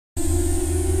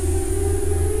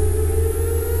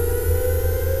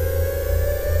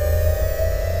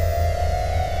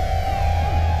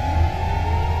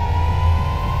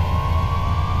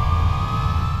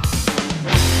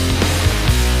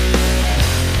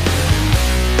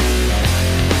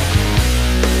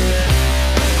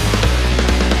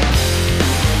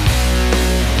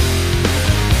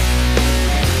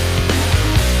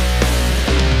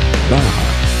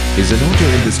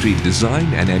industry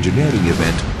design and engineering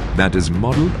event that is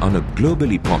modeled on a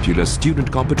globally popular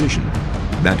student competition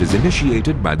that is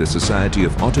initiated by the Society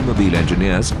of Automobile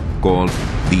Engineers called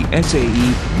the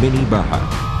SAE Mini BAJA.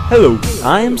 Hello,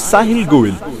 I am Sahil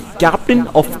Goel, Captain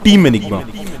of Team Enigma.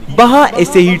 BAJA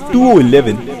SAE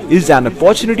 2011 is an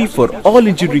opportunity for all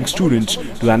engineering students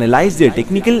to analyze their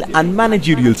technical and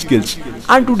managerial skills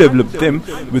and to develop them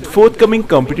with forthcoming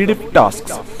competitive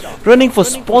tasks. Running for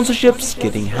sponsorships,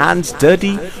 getting hands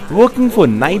dirty, working for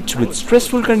nights with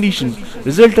stressful conditions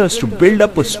result us to build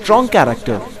up a strong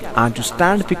character and to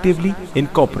stand effectively in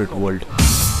corporate world.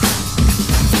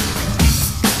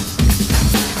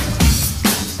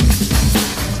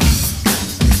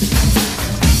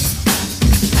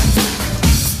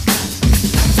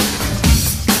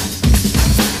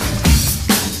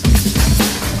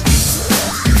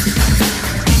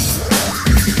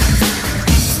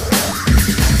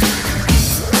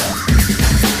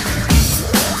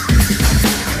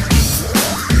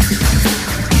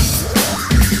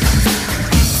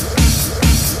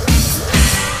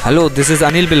 Hello, this is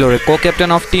Anil Billore,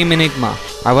 co-captain of Team Enigma.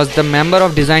 I was the member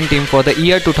of design team for the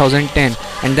year 2010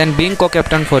 and then being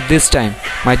co-captain for this time.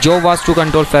 My job was to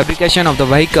control fabrication of the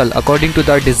vehicle according to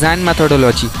the design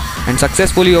methodology and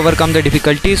successfully overcome the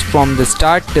difficulties from the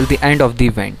start till the end of the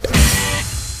event.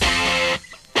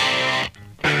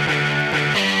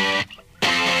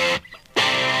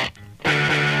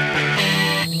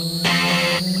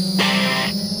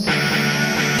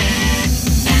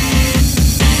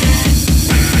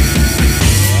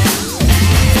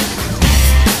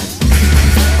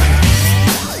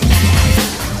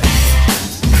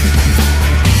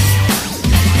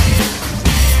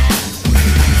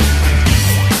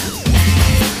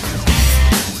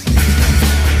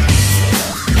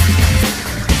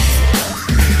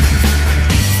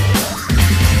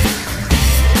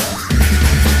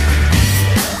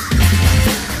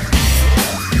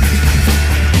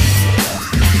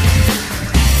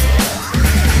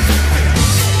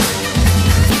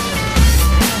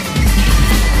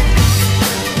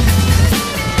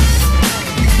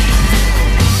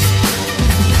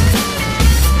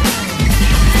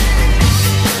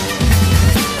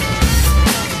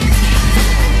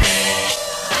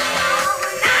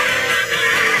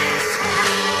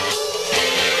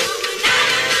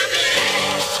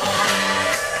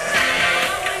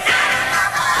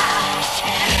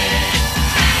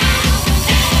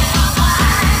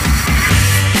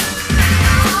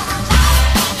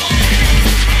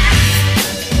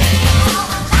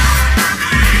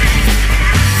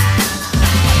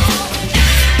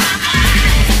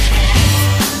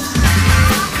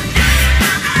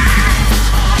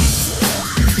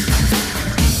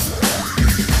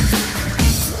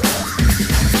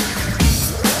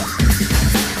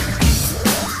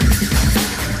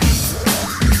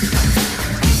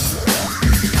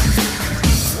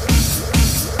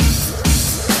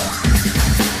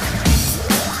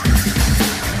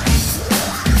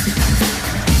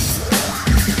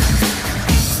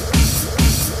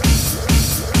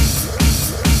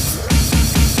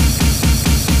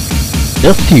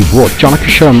 Let's see what Janaki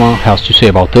Sharma has to say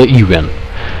about the event.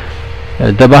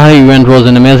 The BAJA event was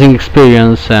an amazing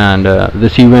experience, and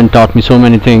this event taught me so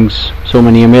many things, so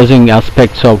many amazing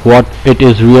aspects of what it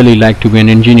is really like to be an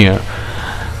engineer.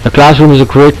 The classroom is a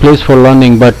great place for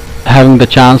learning, but having the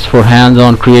chance for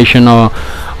hands-on creation of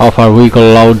our vehicle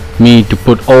allowed me to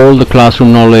put all the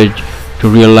classroom knowledge to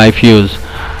real-life use.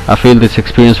 I feel this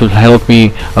experience will help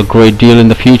me a great deal in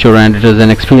the future, and it is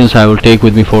an experience I will take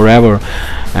with me forever.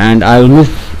 And I will miss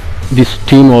this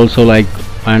team also,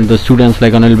 and the students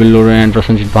like Anil Billore and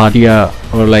Prasanjit Bhatia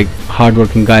were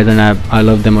hard-working guys, and I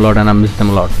love them a lot and I miss them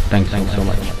a lot. Thanks so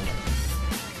much.